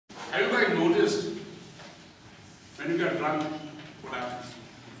Have you guys noticed when you get drunk, what happens?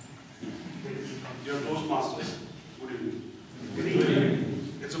 Your Toastmasters. Good evening. Good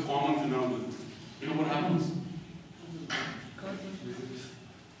evening. It's a common phenomenon. You know what happens?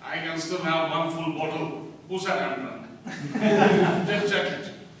 I can still have one full bottle. Who said I'm drunk? Just check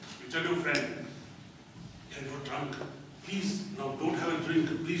it. You tell your friend, yeah, you're drunk. Please, now don't have a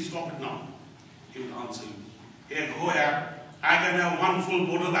drink. Please stop it now. He will answer you. Hey, go here. I can have one full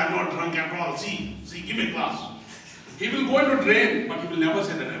bottle. I'm not drunk at all. See, give me a glass. He will go into drain, but he will never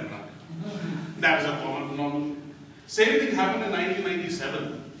say that I'm drunk. That is a common phenomenon. Same thing happened in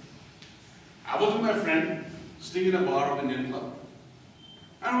 1997. I was with my friend sitting in a bar of Indian club,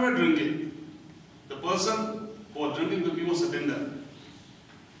 and we were drinking. The person who was drinking with me was Satinder.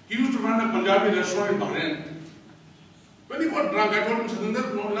 He used to run a Punjabi restaurant in Bahrain. When he got drunk, I told him,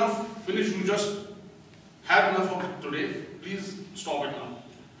 Satinder, not enough, finish, you just had enough of it today. Please stop it now.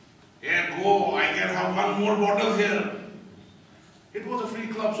 Yeah, go, I can have one more bottle here. It was a free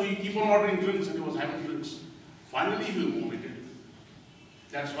club, so he keep on ordering drinks and he was having drinks. Finally, he vomited.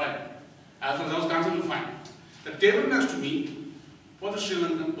 That's why. As far as I was concerned, fine. The table next to me was a Sri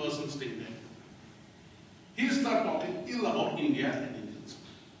Lankan person staying there. He started talking ill about India and Indians.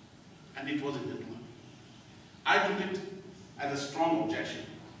 And it was Indian one. I took it as a strong objection.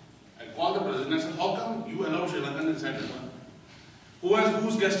 I called the president and said, how come you allow Sri Lankan inside the bar?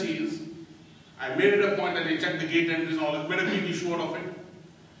 Whose guest he is? I made it a point that they checked the gate entries and all that, made a big issue out of it.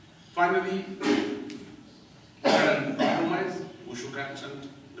 Finally, we had a compromise, we shook hands and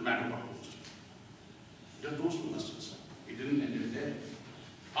the matter got closed. Just those two masters. It didn't end it there.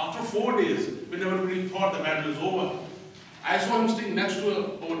 After 4 days, when everybody thought the battle was over, I saw him sitting next to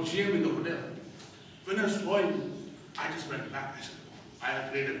our GM in the hotel. When I saw him, I just went back. I said, I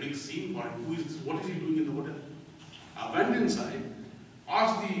have created a big scene for him. Who is this? What is he doing in the hotel? I went inside,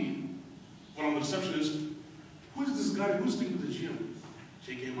 asked one of the receptionists, who is this guy? Who's sitting with the GM?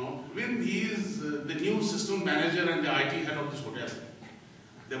 She came out. When he is the new system manager and the IT head of this hotel.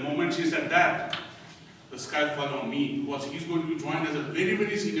 The moment she said that, the sky fell on me, because he's going to be joined as a very,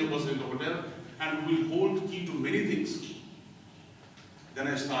 very senior person in the hotel and will hold key to many things. Then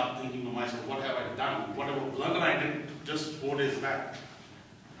I start thinking to myself, what have I done? Whatever blunder I did just 4 days back.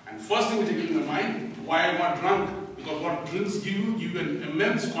 And first thing which came in my mind, why I got drunk? Because what drinks give you an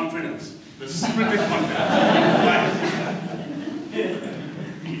immense confidence. The spirited confidence.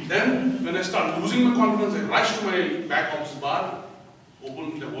 Then, when I start losing my confidence, I rush to my back office bar,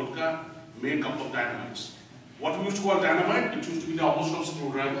 open the vodka, made a couple of dynamites. What we used to call dynamite, it used to be the opposite of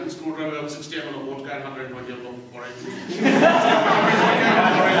screwdriver. In screwdriver, 60 ml of vodka and 120 ml of orange juice. 120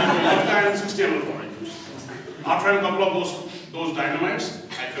 ml of vodka and 60 ml of orange juice. After having a couple of those dynamites,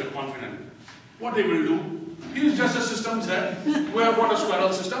 I felt confident. What they will do, he is just a system head. We have got a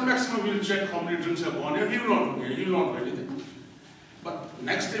squirrel system. Maximum we will check how many drinks have gone here. He will not do it. He will not do anything. But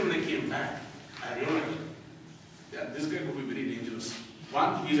next day when I came back, I realized that this guy could be very dangerous.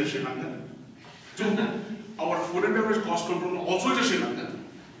 One, he is a Sri Lankan. Two, our food and beverage cost control also is a Sri Lankan.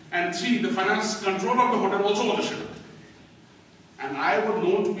 And three, the finance control of the hotel also was a Sri Lankan. And I was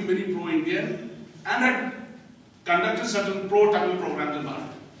known to be very pro-Indian and had conducted certain pro-Tamil programs in Bharat.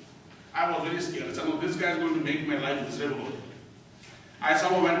 I was very scared. I said, no, this guy is going to make my life miserable. I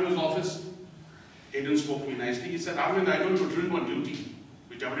somehow went to his office. He didn't spoke to me nicely. He said, Arvind, I don't drink on duty,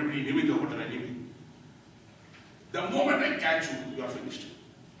 which everybody knew in the hotel anyway. The moment I catch you, you are finished.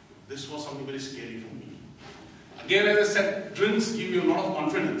 This was something very scary for me. Again, as I said, drinks give you a lot of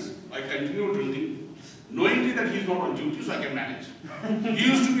confidence. I continue drinking, knowing that he is not on duty, so I can manage. He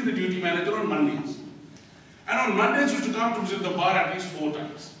used to be the duty manager on Mondays. And on Mondays, he used to come to visit the bar at least 4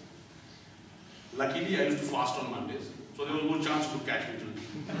 times. Luckily, I used to fast on Mondays, so there was no chance to catch me drinking.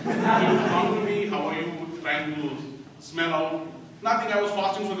 He used to come to me, how are you, trying to smell out. Nothing, I was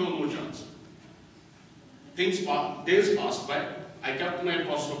fasting, so there was no chance. Days passed by. I kept my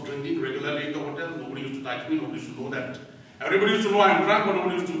process of drinking regularly in the hotel. Nobody used to touch me, nobody used to know that. Everybody used to know I am drunk, but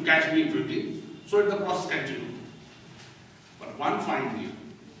nobody used to catch me drinking. So the process continued. But one fine day,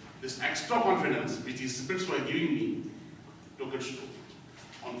 this extra confidence which these spirits were giving me took its toll.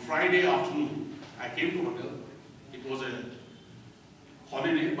 On Friday afternoon, I came to hotel. It was a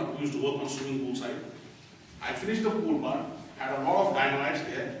holiday, but we used to work on swimming pool side. I finished the pool bar, had a lot of dynamites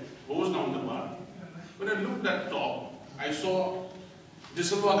there, closed down the bar. When I looked at the top, I saw De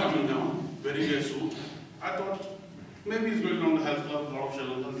Silva coming down, wearing a suit. I thought, maybe he's going down to the health club, a lot of Sri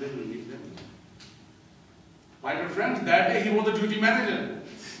Lankans there will meet them. My dear friends, that day he was the duty manager.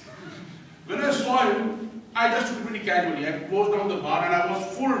 When I saw him, I just took it pretty casually. I closed down the bar and I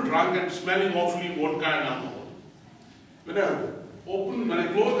was full drunk and smelling awfully vodka and alcohol. When I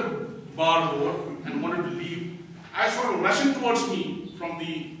closed the bar door and wanted to leave. I saw him rushing towards me from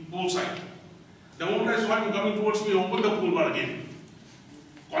the pool side. The moment I saw him coming towards me, I opened the pool bar again.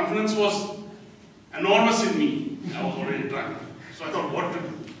 Confidence was enormous in me. I was already drunk. So I thought, what to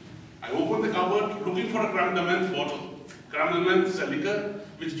do? I opened the cupboard looking for a crème de menthe bottle. Crème de menthe is a liquor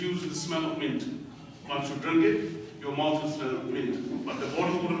which gives the smell of mint. Once you drink it, your mouth will smell of mint. But the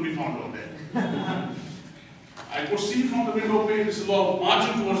bottle couldn't be found out there. I could see from the window pane Mrs. Law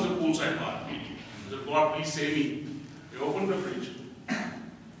marching towards the poolside bar. I said, God, please save me. We opened the fridge.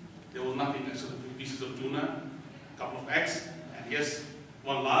 There was nothing except a few pieces of tuna, a couple of eggs, and yes,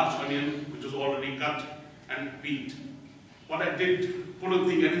 one large onion which was already cut and peeled. What I did, couldn't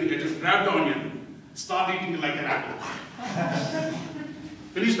think anything, I just grabbed the onion, started eating it like an apple.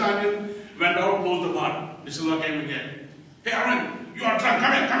 Finished the onion, went out, closed the bar. Mrs. Law came again. Hey Arvind, you are drunk,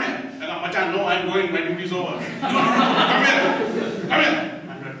 come here, come here. I said, Machan, no, I'm going, my duty's over. No, come here, come here.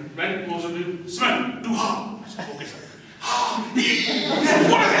 And went closer to him, smell, too hard. I said, okay, sir. What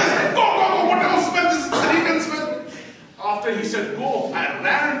is this? Go, whatever smell, this is Indian smell. After he said go, I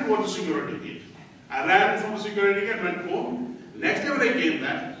ran toward the security gate. I ran from the security gate, went home. Next day when I came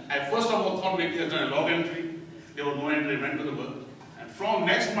back, I first of all thought maybe I had done a log entry. There was no entry, I went to the work. And from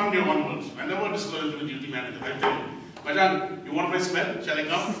next Monday onwards, whenever I disclosed to the duty manager, I tell him, Machan, you want my smell? Shall I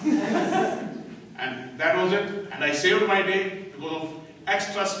come? And that was it. And I saved my day because of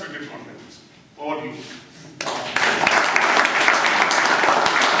extra strict confidence. Over to you.